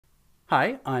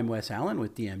Hi, I'm Wes Allen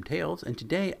with DM Tales, and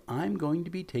today I'm going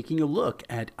to be taking a look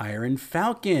at Iron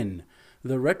Falcon,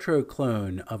 the retro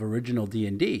clone of original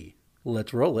D&D.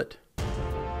 Let's roll it.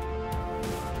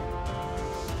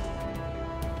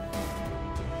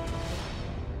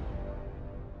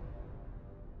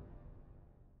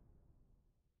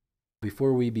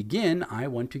 Before we begin, I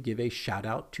want to give a shout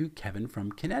out to Kevin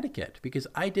from Connecticut because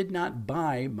I did not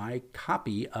buy my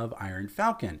copy of Iron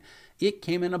Falcon. It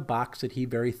came in a box that he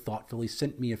very thoughtfully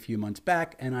sent me a few months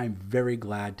back, and I'm very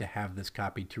glad to have this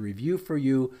copy to review for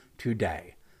you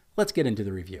today. Let's get into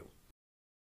the review.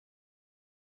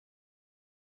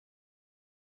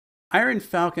 Iron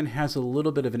Falcon has a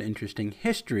little bit of an interesting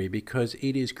history because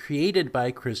it is created by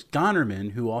Chris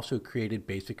Gonnerman, who also created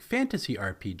Basic Fantasy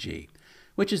RPG,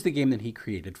 which is the game that he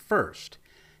created first.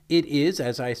 It is,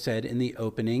 as I said in the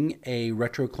opening, a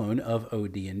retro clone of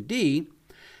OD&D,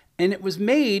 and it was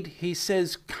made, he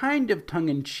says, kind of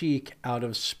tongue-in-cheek out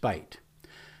of spite.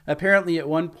 Apparently, at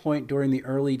one point during the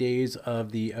early days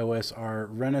of the OSR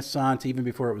Renaissance, even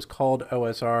before it was called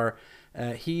OSR,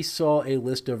 he saw a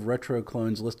list of retro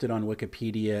clones listed on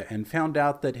Wikipedia and found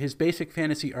out that his Basic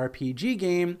Fantasy RPG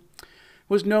game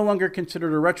was no longer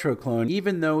considered a retro clone,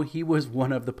 even though he was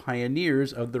one of the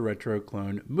pioneers of the retro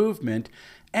clone movement,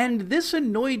 and this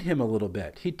annoyed him a little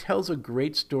bit. He tells a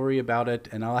great story about it,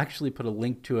 and I'll actually put a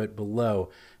link to it below.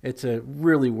 It's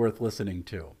really worth listening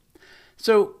to.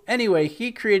 So anyway,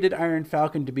 he created Iron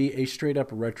Falcon to be a straight-up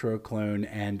retro clone,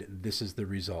 and this is the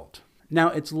result. Now,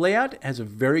 its layout has a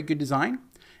very good design.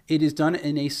 It is done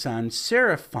in a sans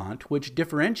serif font, which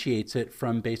differentiates it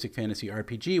from Basic Fantasy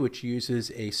RPG, which uses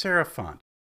a serif font.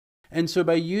 And so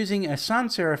by using a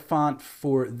sans serif font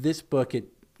for this book,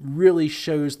 it really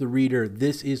shows the reader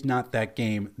this is not that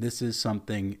game, this is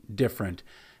something different.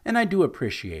 And I do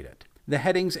appreciate it. The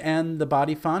headings and the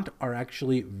body font are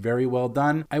actually very well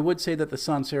done. I would say that the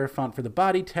sans serif font for the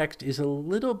body text is a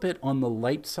little bit on the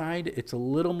light side. It's a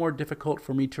little more difficult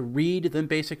for me to read than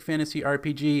Basic Fantasy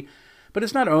RPG, but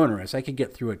it's not onerous. I could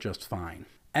get through it just fine.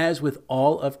 As with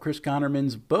all of Chris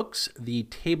Gonnerman's books, the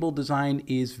table design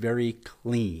is very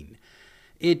clean.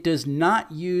 It does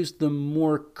not use the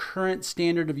more current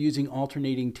standard of using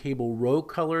alternating table row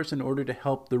colors in order to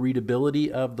help the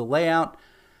readability of the layout,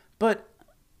 but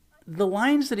the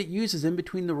lines that it uses in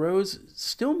between the rows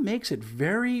still makes it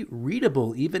very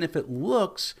readable, even if it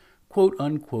looks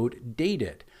quote-unquote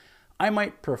dated. I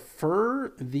might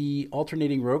prefer the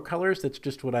alternating row colors. That's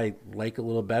just what I like a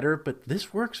little better, but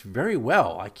this works very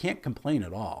well. I can't complain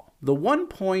at all. The one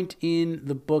point in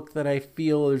the book that I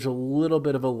feel there's a little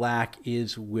bit of a lack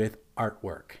is with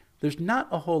artwork. There's not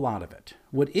a whole lot of it.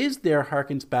 What is there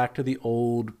harkens back to the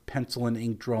old pencil and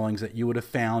ink drawings that you would have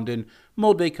found in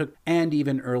Moldvay Cook and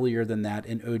even earlier than that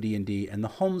in OD&D and the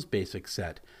Holmes Basic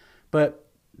set. But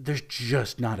there's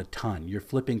just not a ton. You're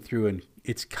flipping through and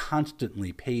it's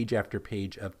constantly page after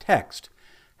page of text.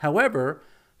 However,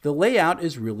 the layout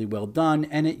is really well done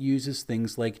and it uses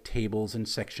things like tables and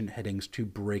section headings to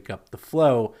break up the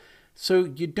flow. So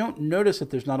you don't notice that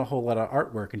there's not a whole lot of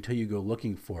artwork until you go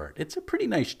looking for it. It's a pretty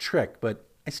nice trick, but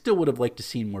I still would have liked to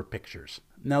see more pictures.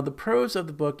 Now the prose of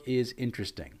the book is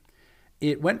interesting.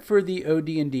 It went for the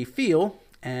OD&D feel,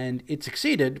 and it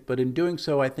succeeded, but in doing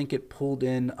so, I think it pulled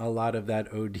in a lot of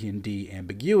that OD&D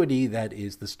ambiguity that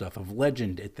is the stuff of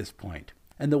legend at this point.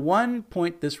 And the one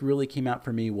point this really came out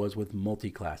for me was with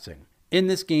multiclassing. In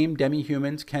this game,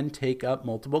 demi-humans can take up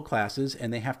multiple classes,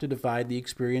 and they have to divide the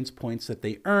experience points that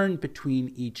they earn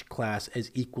between each class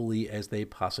as equally as they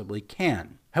possibly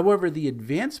can. However, the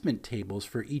advancement tables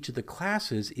for each of the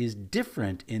classes is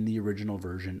different in the original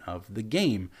version of the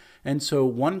game, and so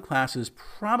one class is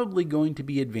probably going to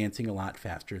be advancing a lot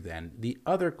faster than the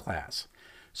other class.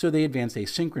 So they advance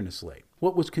asynchronously.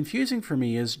 What was confusing for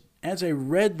me is, as I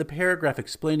read the paragraph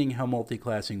explaining how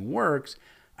multiclassing works,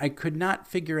 I could not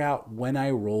figure out when I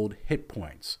rolled hit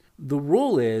points. The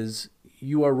rule is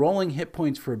you are rolling hit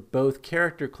points for both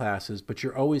character classes, but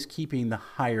you're always keeping the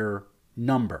higher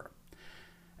number.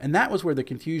 And that was where the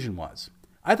confusion was.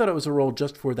 I thought it was a roll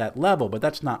just for that level, but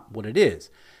that's not what it is.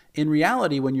 In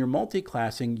reality, when you're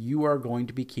multiclassing, you are going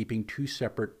to be keeping two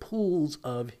separate pools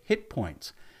of hit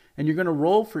points. And you're going to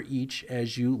roll for each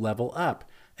as you level up,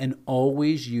 and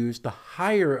always use the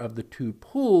higher of the two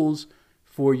pools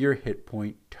for your hit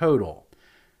point total.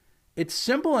 It's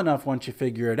simple enough once you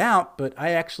figure it out, but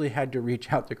I actually had to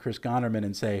reach out to Chris Gonnerman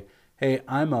and say, hey,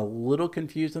 I'm a little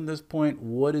confused on this point.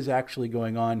 What is actually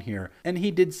going on here? And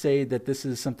he did say that this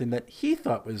is something that he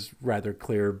thought was rather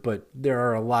clear, but there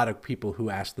are a lot of people who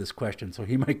ask this question, so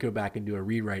he might go back and do a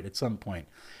rewrite at some point.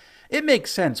 It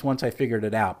makes sense once I figured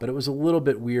it out, but it was a little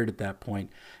bit weird at that point.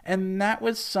 And that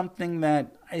was something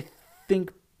that I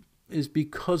think is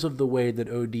because of the way that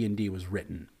OD&D was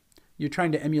written. You're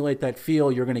trying to emulate that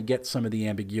feel, you're going to get some of the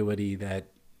ambiguity that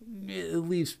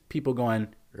leaves people going,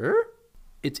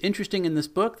 It's interesting in this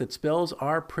book that spells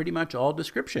are pretty much all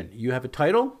description. You have a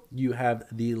title, you have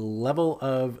the level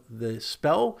of the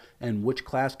spell and which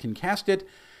class can cast it,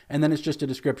 and then it's just a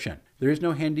description. There is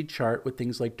no handy chart with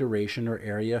things like duration or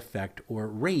area effect or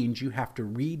range. You have to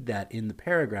read that in the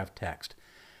paragraph text.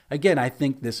 Again, I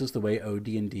think this is the way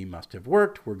OD&D must have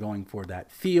worked. We're going for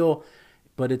that feel,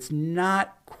 but it's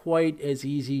not quite as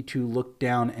easy to look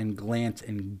down and glance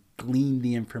and glean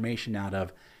the information out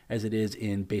of as it is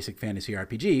in Basic Fantasy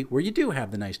RPG, where you do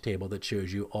have the nice table that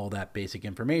shows you all that basic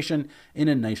information in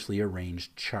a nicely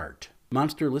arranged chart.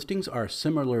 Monster listings are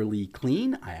similarly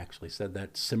clean. I actually said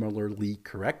that similarly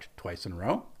correct twice in a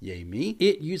row. Yay me.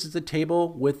 It uses a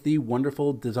table with the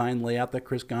wonderful design layout that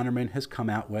Chris Gonnerman has come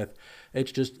out with.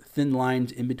 It's just thin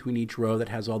lines in between each row that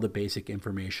has all the basic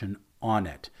information on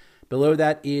it. Below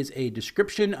that is a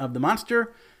description of the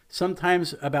monster,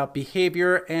 sometimes about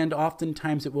behavior, and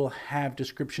oftentimes it will have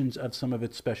descriptions of some of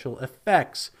its special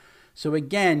effects. So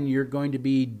again, you're going to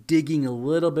be digging a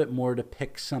little bit more to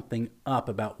pick something up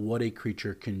about what a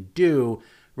creature can do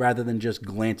rather than just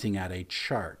glancing at a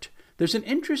chart. There's an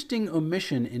interesting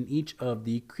omission in each of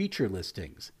the creature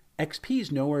listings. XP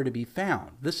is nowhere to be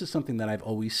found. This is something that I've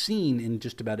always seen in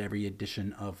just about every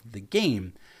edition of the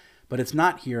game, but it's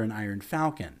not here in Iron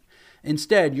Falcon.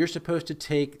 Instead, you're supposed to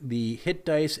take the hit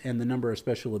dice and the number of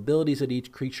special abilities that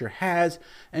each creature has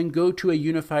and go to a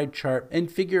unified chart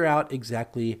and figure out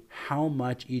exactly how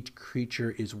much each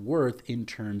creature is worth in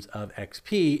terms of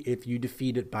XP if you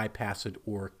defeat it, bypass it,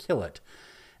 or kill it.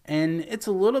 And it's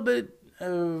a little bit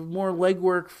more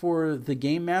legwork for the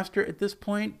game master at this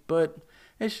point, but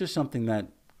it's just something that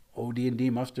OD&D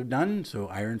must have done, so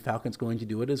Iron Falcon's going to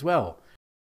do it as well.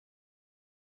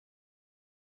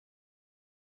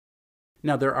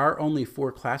 Now, there are only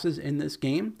 4 classes in this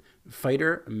game: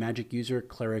 Fighter, Magic User,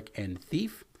 Cleric, and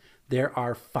Thief. There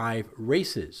are 5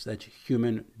 races. That's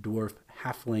Human, Dwarf,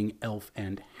 Halfling, Elf,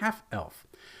 and Half-Elf.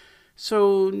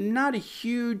 So not a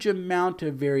huge amount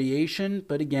of variation,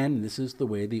 but again, this is the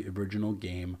way the original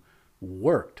game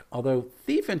worked. Although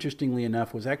Thief, interestingly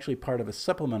enough, was actually part of a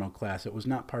supplemental class. It was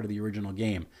not part of the original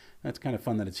game. That's kind of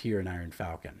fun that it's here in Iron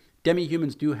Falcon.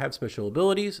 Demi-humans do have special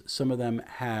abilities. Some of them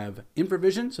have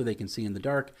infravision, so they can see in the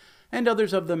dark, and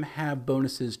others of them have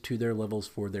bonuses to their levels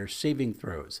for their saving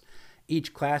throws.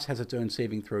 Each class has its own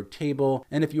saving throw table,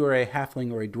 and if you are a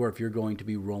halfling or a dwarf, you're going to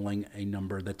be rolling a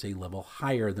number that's a level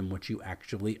higher than what you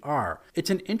actually are.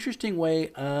 It's an interesting way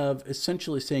of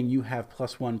essentially saying you have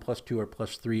 +1, +2, or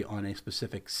 +3 on a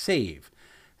specific save.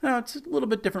 Now, it's a little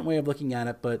bit different way of looking at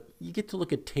it, but you get to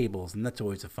look at tables, and that's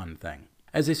always a fun thing.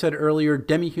 As I said earlier,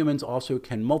 demi-humans also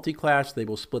can multi-class. They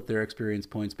will split their experience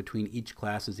points between each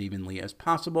class as evenly as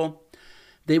possible.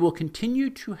 They will continue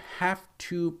to have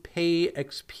to pay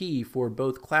XP for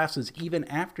both classes even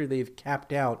after they've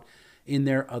capped out in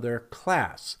their other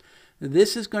class.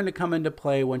 This is going to come into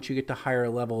play once you get to higher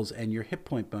levels and your hit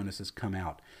point bonuses come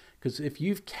out. Because if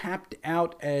you've capped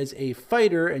out as a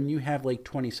fighter and you have like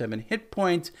 27 hit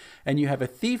points and you have a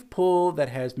thief pool that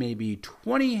has maybe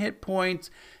 20 hit points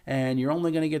and you're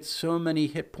only going to get so many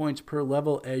hit points per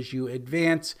level as you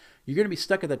advance, you're going to be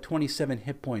stuck at that 27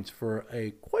 hit points for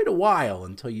quite a while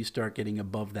until you start getting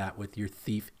above that with your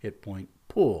thief hit point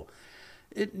pool.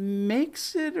 It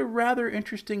makes it a rather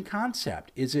interesting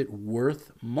concept. Is it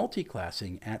worth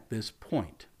multiclassing at this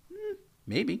point?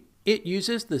 Maybe. It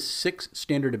uses the 6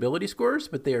 standard ability scores,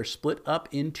 but they are split up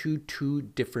into 2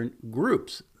 different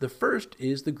groups. The first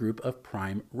is the group of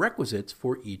prime requisites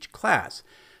for each class.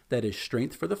 That is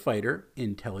strength for the fighter,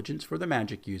 intelligence for the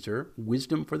magic user,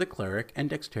 wisdom for the cleric, and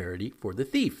dexterity for the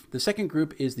thief. The second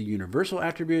group is the universal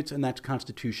attributes, and that's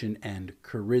constitution and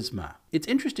charisma. It's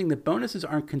interesting that bonuses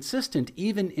aren't consistent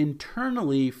even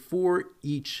internally for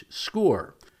each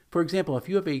score. For example, if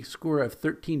you have a score of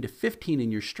 13 to 15 in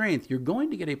your strength, you're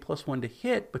going to get a +1 to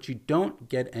hit, but you don't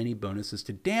get any bonuses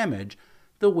to damage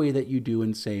the way that you do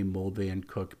in, say, Mold Van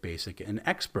Cook, Basic, and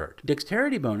Expert.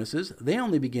 Dexterity bonuses, they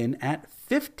only begin at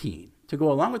 15. To go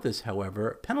along with this,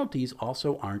 however, penalties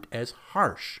also aren't as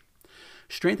harsh.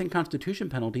 Strength and Constitution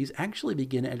penalties actually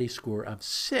begin at a score of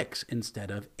 6 instead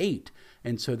of 8,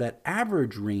 and so that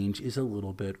average range is a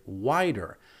little bit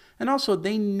wider. And also,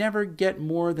 they never get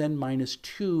more than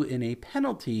 -2 in a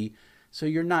penalty, so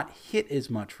you're not hit as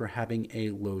much for having a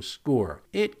low score.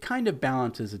 It kind of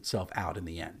balances itself out in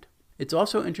the end. It's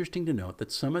also interesting to note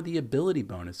that some of the ability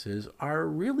bonuses are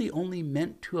really only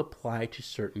meant to apply to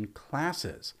certain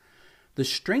classes. The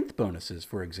strength bonuses,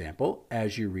 for example,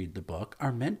 as you read the book,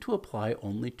 are meant to apply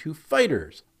only to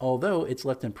fighters, although it's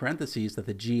left in parentheses that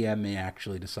the GM may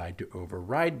actually decide to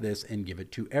override this and give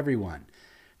it to everyone.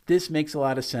 This makes a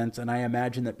lot of sense, and I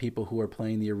imagine that people who are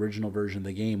playing the original version of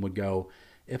the game would go,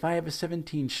 if I have a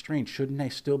 17 strength, shouldn't I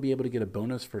still be able to get a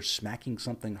bonus for smacking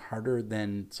something harder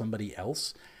than somebody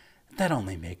else? That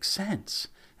only makes sense.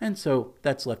 And so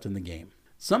that's left in the game.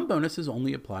 Some bonuses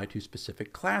only apply to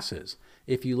specific classes.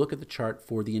 If you look at the chart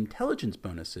for the intelligence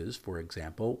bonuses, for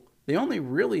example, they only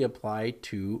really apply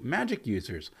to magic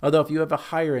users. Although if you have a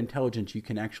higher intelligence, you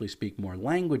can actually speak more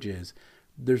languages.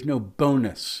 There's no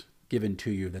bonus given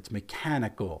to you that's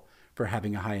mechanical for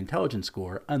having a high intelligence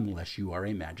score unless you are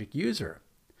a magic user.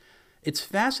 It's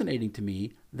fascinating to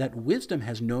me that wisdom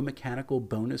has no mechanical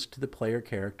bonus to the player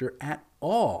character at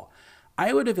all.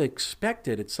 I would have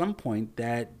expected at some point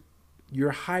that your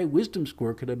high wisdom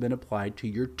score could have been applied to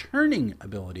your turning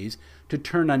abilities to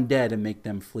turn undead and make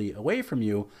them flee away from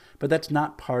you, but that's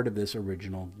not part of this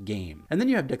original game. And then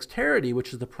you have dexterity,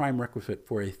 which is the prime requisite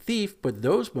for a thief, but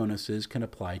those bonuses can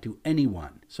apply to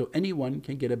anyone. So anyone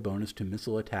can get a bonus to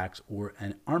missile attacks or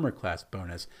an armor class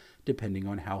bonus, depending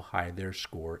on how high their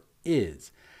score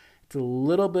is. It's a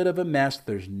little bit of a mess.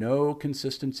 There's no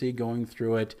consistency going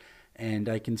through it. And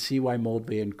I can see why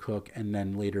Moldvay and Cook, and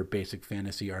then later Basic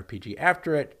Fantasy RPG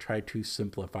after it, try to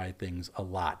simplify things a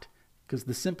lot, because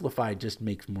the simplified just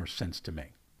makes more sense to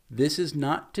me. This is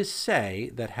not to say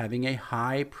that having a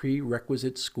high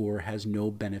prerequisite score has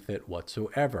no benefit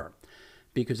whatsoever,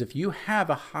 because if you have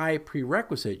a high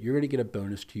prerequisite, you're going to get a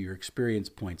bonus to your experience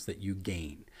points that you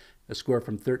gain. A score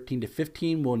from 13 to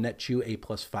 15 will net you a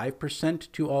plus 5%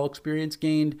 to all experience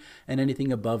gained, and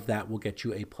anything above that will get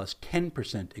you a plus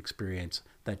 10% experience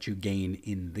that you gain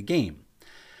in the game.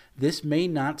 This may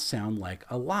not sound like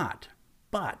a lot,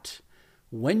 but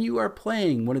when you are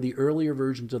playing one of the earlier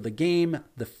versions of the game,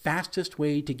 the fastest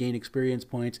way to gain experience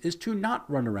points is to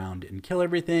not run around and kill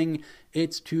everything.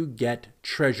 It's to get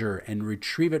treasure and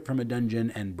retrieve it from a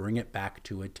dungeon and bring it back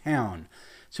to a town.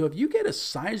 So if you get a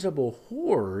sizable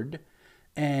horde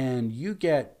and you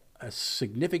get a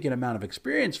significant amount of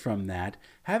experience from that,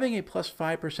 having a plus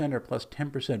 5% or plus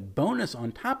 10% bonus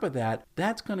on top of that,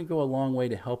 that's going to go a long way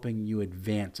to helping you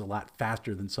advance a lot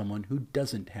faster than someone who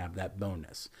doesn't have that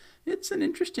bonus. It's an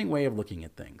interesting way of looking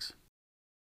at things.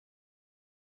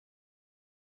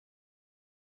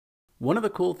 One of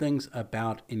the cool things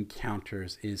about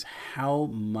encounters is how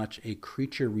much a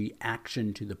creature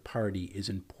reaction to the party is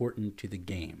important to the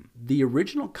game. The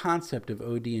original concept of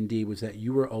OD&D was that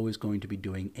you were always going to be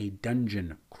doing a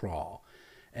dungeon crawl,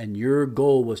 and your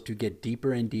goal was to get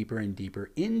deeper and deeper and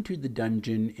deeper into the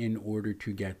dungeon in order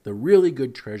to get the really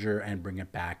good treasure and bring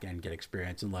it back and get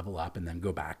experience and level up and then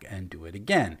go back and do it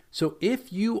again. So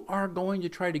if you are going to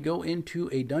try to go into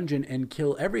a dungeon and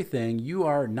kill everything, you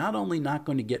are not only not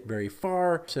going to get very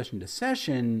far session to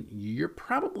session, you're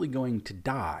probably going to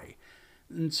die.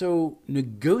 And so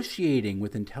negotiating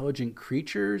with intelligent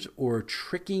creatures or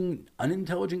tricking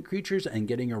unintelligent creatures and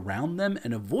getting around them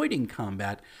and avoiding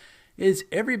combat is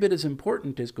every bit as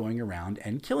important as going around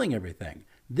and killing everything.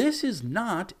 This is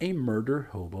not a murder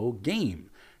hobo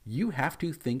game. You have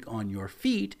to think on your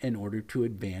feet in order to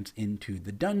advance into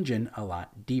the dungeon a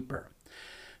lot deeper.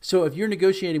 So if you're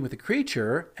negotiating with a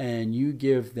creature and you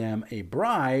give them a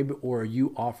bribe or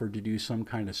you offer to do some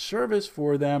kind of service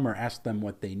for them or ask them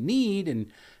what they need,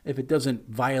 and if it doesn't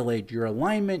violate your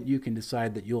alignment, you can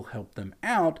decide that you'll help them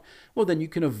out, well, then you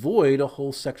can avoid a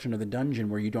whole section of the dungeon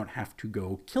where you don't have to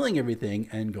go killing everything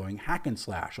and going hack and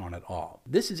slash on it all.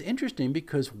 This is interesting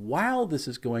because while this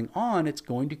is going on, it's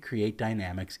going to create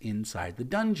dynamics inside the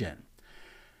dungeon.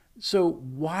 So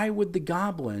why would the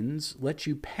goblins let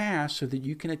you pass so that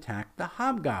you can attack the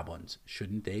hobgoblins?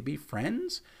 Shouldn't they be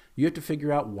friends? You have to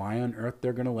figure out why on earth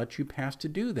they're going to let you pass to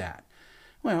do that.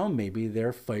 Well, maybe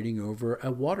they're fighting over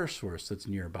a water source that's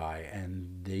nearby,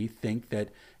 and they think that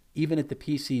even if the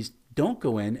PCs don't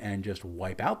go in and just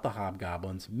wipe out the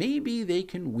hobgoblins, maybe they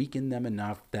can weaken them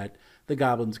enough that the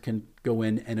goblins can go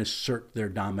in and assert their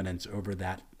dominance over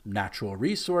that natural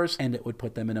resource, and it would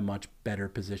put them in a much better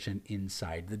position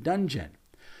inside the dungeon.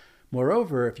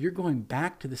 Moreover, if you're going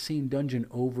back to the same dungeon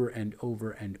over and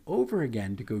over and over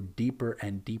again to go deeper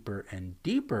and deeper and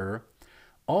deeper,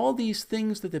 all these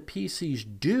things that the PCs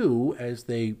do as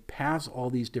they pass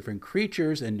all these different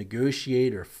creatures and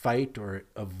negotiate or fight or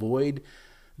avoid,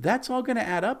 that's all going to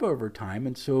add up over time,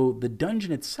 and so the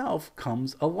dungeon itself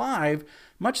comes alive,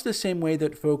 much the same way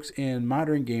that folks in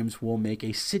modern games will make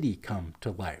a city come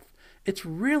to life. It's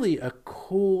really a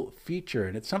cool feature,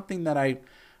 and it's something that I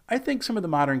think some of the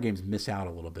modern games miss out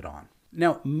a little bit on.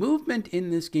 Now, movement in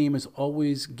this game is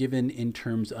always given in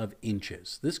terms of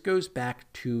inches. This goes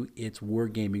back to its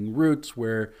wargaming roots,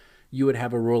 where you would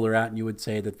have a ruler out and you would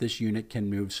say that this unit can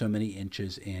move so many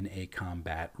inches in a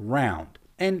combat round.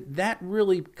 And that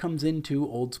really comes into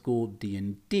old school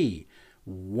D&D.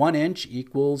 1 inch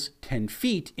equals 10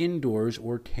 feet indoors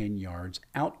or 10 yards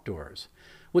outdoors.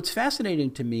 What's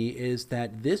fascinating to me is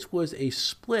that this was a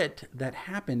split that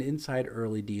happened inside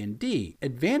early D&D.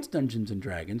 Advanced Dungeons &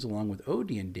 Dragons, along with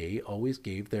OD&D, always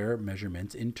gave their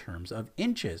measurements in terms of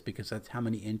inches, because that's how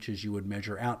many inches you would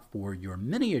measure out for your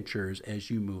miniatures as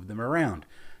you move them around.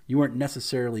 You weren't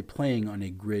necessarily playing on a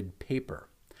grid paper.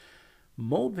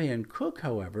 Mold Van Cook,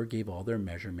 however, gave all their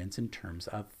measurements in terms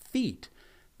of feet.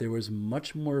 There was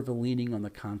much more of a leaning on the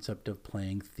concept of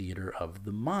playing theater of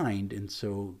the mind, and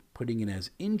so putting it as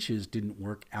inches didn't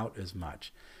work out as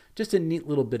much. Just a neat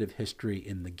little bit of history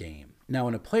in the game. Now,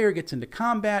 when a player gets into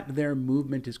combat, their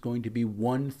movement is going to be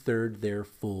 1/3 their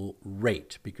full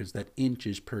rate, because that inch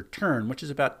is per turn, which is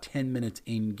about 10 minutes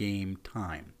in-game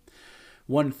time.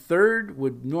 1/3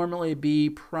 would normally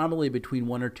be probably between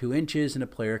 1 or 2 inches, and a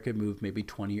player could move maybe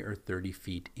 20 or 30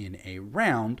 feet in a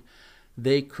round.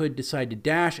 They could decide to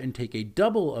dash and take a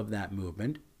double of that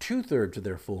movement, 2/3 of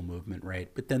their full movement rate,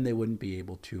 but then they wouldn't be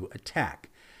able to attack.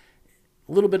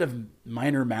 A little bit of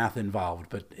minor math involved,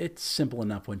 but it's simple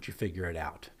enough once you figure it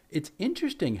out. It's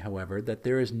interesting, however, that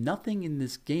there is nothing in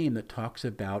this game that talks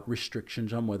about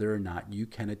restrictions on whether or not you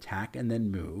can attack and then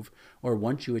move, or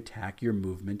once you attack, your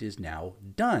movement is now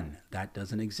done. That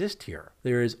doesn't exist here.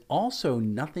 There is also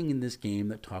nothing in this game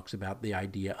that talks about the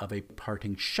idea of a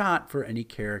parting shot for any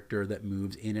character that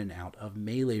moves in and out of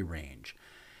melee range.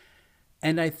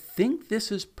 And I think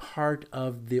this is part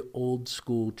of the old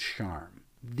school charm.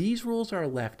 These rules are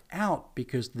left out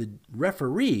because the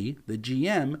referee, the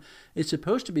GM, is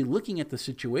supposed to be looking at the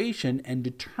situation and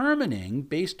determining,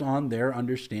 based on their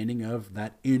understanding of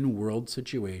that in-world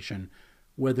situation,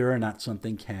 whether or not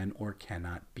something can or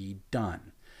cannot be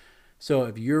done. So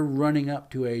if you're running up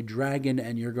to a dragon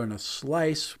and you're going to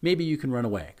slice, maybe you can run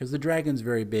away because the dragon's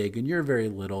very big and you're very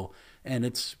little and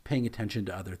it's paying attention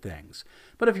to other things.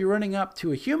 But if you're running up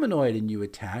to a humanoid and you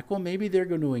attack, well, maybe they're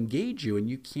going to engage you and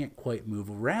you can't quite move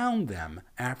around them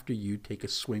after you take a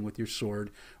swing with your sword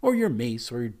or your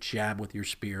mace or your jab with your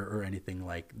spear or anything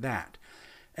like that.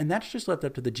 And that's just left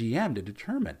up to the GM to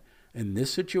determine. In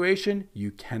this situation, you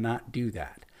cannot do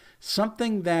that.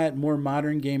 Something that more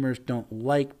modern gamers don't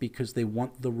like because they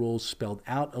want the rules spelled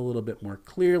out a little bit more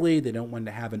clearly. They don't want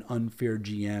to have an unfair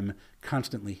GM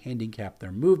constantly handicap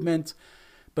their movements.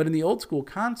 But in the old school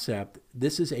concept,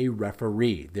 this is a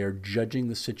referee. They're judging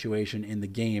the situation in the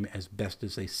game as best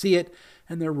as they see it,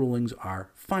 and their rulings are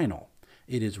final.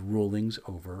 It is rulings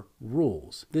over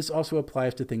rules. This also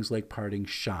applies to things like parting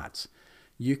shots.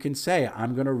 You can say,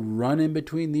 I'm going to run in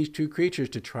between these two creatures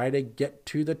to try to get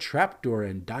to the trapdoor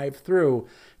and dive through.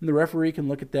 And the referee can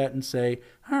look at that and say,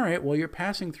 all right, well, you're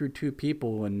passing through two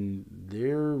people and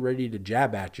they're ready to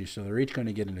jab at you, so they're each going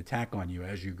to get an attack on you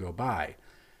as you go by.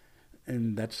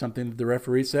 And that's something that the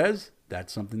referee says,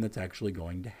 that's something that's actually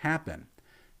going to happen.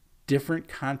 Different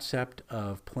concept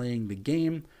of playing the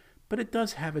game, but it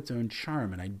does have its own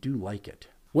charm, and I do like it.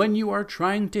 When you are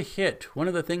trying to hit, one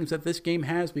of the things that this game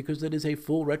has, because it is a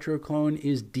full retro clone,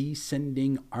 is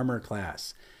descending armor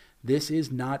class. This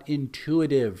is not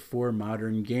intuitive for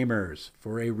modern gamers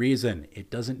for a reason. It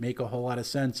doesn't make a whole lot of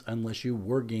sense unless you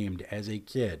wargamed as a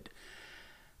kid.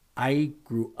 I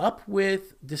grew up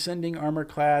with descending armor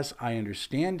class. I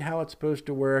understand how it's supposed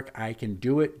to work. I can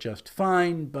do it just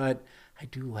fine, but I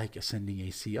do like ascending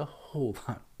AC a whole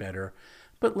lot better.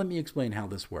 But let me explain how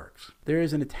this works. There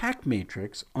is an attack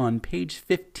matrix on page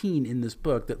 15 in this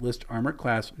book that lists armor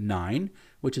class 9,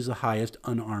 which is the highest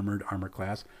unarmored armor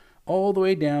class, all the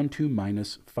way down to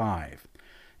 -5.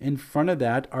 In front of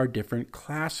that are different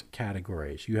class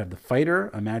categories. You have the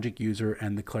fighter, a magic user,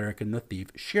 and the cleric and the thief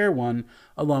share one,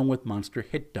 along with monster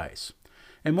hit dice.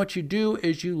 And what you do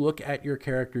is you look at your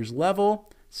character's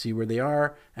level, see where they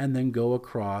are, and then go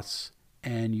across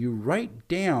and you write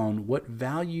down what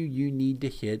value you need to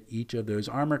hit each of those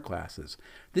armor classes.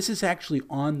 This is actually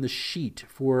on the sheet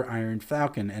for Iron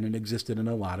Falcon, and it existed in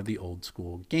a lot of the old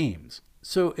school games.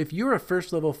 So if you're a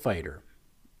first level fighter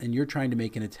and you're trying to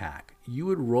make an attack, you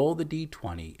would roll the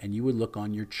d20 and you would look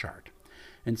on your chart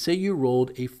and say you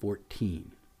rolled a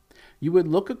 14. You would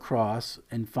look across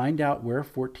and find out where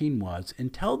 14 was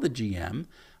and tell the GM,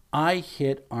 I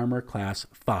hit armor class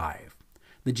 5.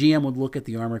 The GM would look at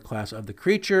the armor class of the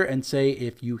creature and say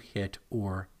if you hit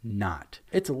or not.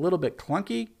 It's a little bit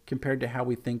clunky compared to how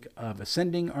we think of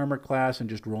ascending armor class and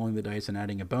just rolling the dice and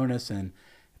adding a bonus, and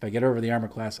if I get over the armor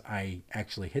class, I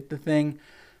actually hit the thing.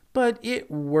 But it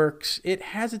works. It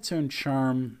has its own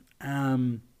charm.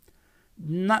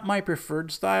 Not my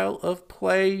preferred style of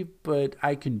play, but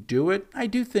I can do it. I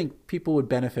do think people would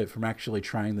benefit from actually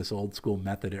trying this old school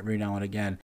method every now and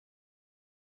again.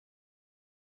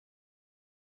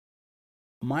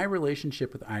 My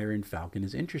relationship with Iron Falcon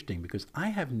is interesting because I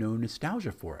have no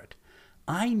nostalgia for it.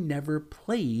 I never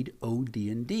played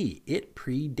OD&D. It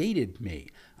predated me.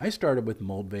 I started with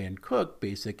Moldvay and Cook,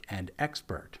 Basic and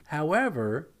Expert.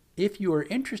 However, if you are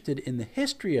interested in the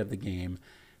history of the game,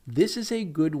 this is a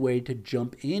good way to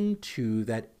jump into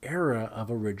that era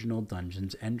of original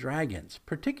Dungeons and Dragons,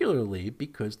 particularly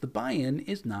because the buy-in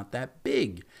is not that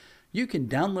big. You can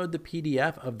download the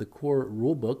PDF of the core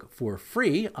rulebook for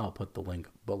free. I'll put the link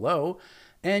below.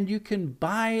 And you can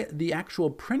buy the actual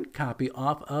print copy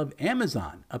off of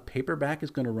Amazon. A paperback is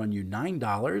going to run you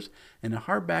 $9 and a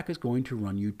hardback is going to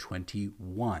run you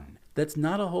 $21. That's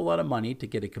not a whole lot of money to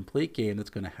get a complete game that's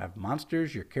going to have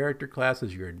monsters, your character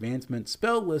classes, your advancements,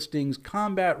 spell listings,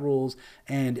 combat rules,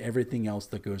 and everything else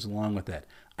that goes along with it.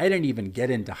 I didn't even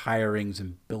get into hirings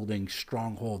and building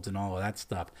strongholds and all of that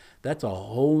stuff. That's a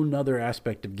whole nother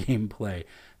aspect of gameplay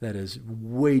that is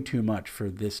way too much for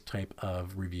this type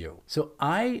of review. So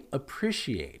I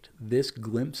appreciate this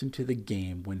glimpse into the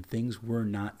game when things were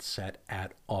not set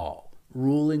at all.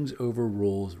 Rulings over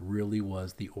rules really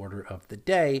was the order of the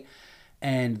day,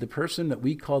 and the person that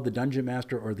we call the Dungeon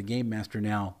Master or the Game Master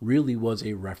now really was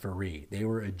a referee. They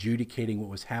were adjudicating what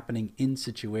was happening in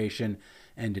situation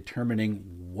and determining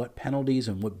what penalties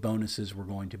and what bonuses were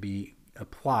going to be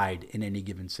applied in any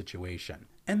given situation.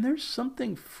 And there's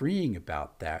something freeing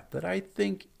about that I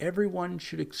think everyone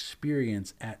should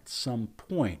experience at some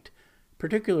point,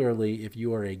 particularly if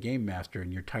you are a game master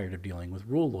and you're tired of dealing with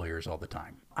rule lawyers all the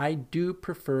time. I do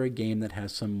prefer a game that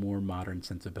has some more modern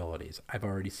sensibilities. I've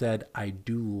already said I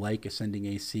do like Ascending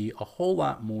AC a whole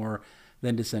lot more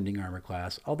than Descending Armor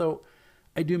Class, although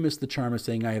I do miss the charm of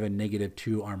saying I have a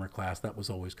 -2 armor class. That was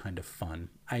always kind of fun.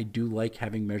 I do like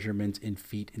having measurements in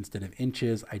feet instead of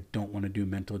inches. I don't want to do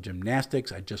mental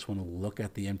gymnastics. I just want to look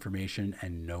at the information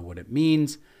and know what it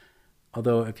means.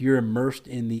 Although if you're immersed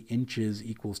in the inches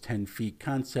equals 10 feet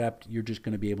concept, you're just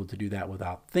going to be able to do that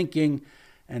without thinking.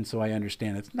 And so I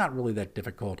understand it's not really that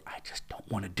difficult. I just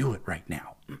don't want to do it right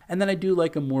now. And then I do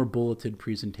like a more bulleted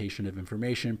presentation of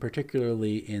information,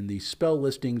 particularly in the spell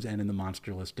listings and in the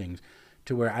monster listings,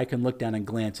 to where I can look down and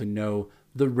glance and know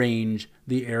the range,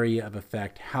 the area of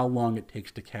effect, how long it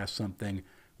takes to cast something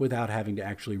without having to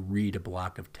actually read a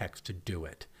block of text to do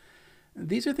it.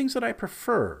 These are things that I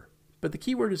prefer. But the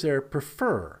key word is there,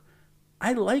 prefer.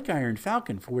 I like Iron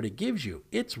Falcon for what it gives you.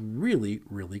 It's really,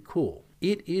 really cool.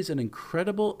 It is an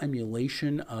incredible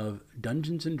emulation of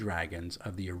Dungeons & Dragons,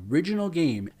 of the original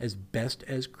game, as best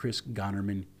as Chris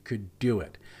Gonnerman could do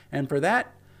it. And for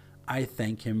that, I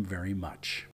thank him very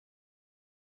much.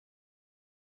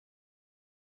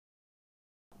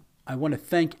 I want to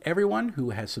thank everyone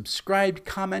who has subscribed,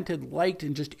 commented, liked,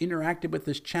 and just interacted with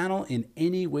this channel in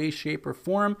any way, shape, or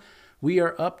form. We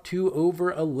are up to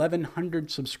over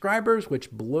 1,100 subscribers, which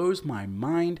blows my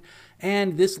mind.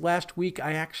 And this last week,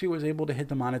 I actually was able to hit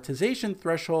the monetization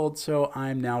threshold, so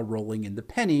I'm now rolling in the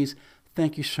pennies.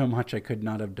 Thank you so much. I could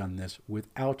not have done this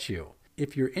without you.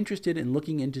 If you're interested in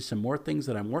looking into some more things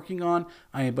that I'm working on,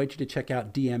 I invite you to check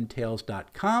out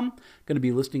dmtales.com. I'm going to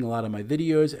be listing a lot of my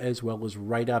videos as well as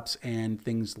write-ups and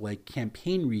things like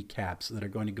campaign recaps that are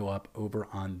going to go up over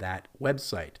on that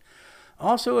website.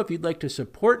 Also, if you'd like to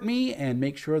support me and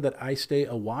make sure that I stay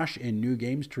awash in new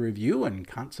games to review and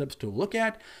concepts to look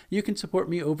at, you can support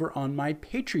me over on my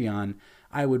Patreon.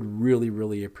 I would really,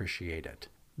 really appreciate it.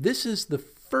 This is the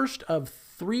first of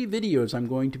 3 videos I'm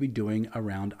going to be doing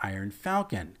around Iron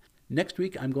Falcon. Next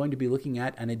week, I'm going to be looking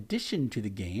at an addition to the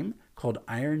game called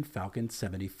Iron Falcon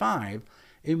 75,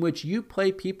 in which you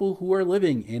play people who are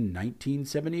living in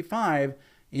 1975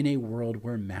 in a world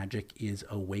where magic is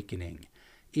awakening.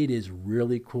 It is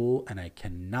really cool, and I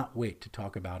cannot wait to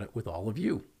talk about it with all of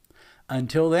you.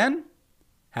 Until then,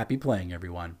 happy playing,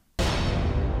 everyone.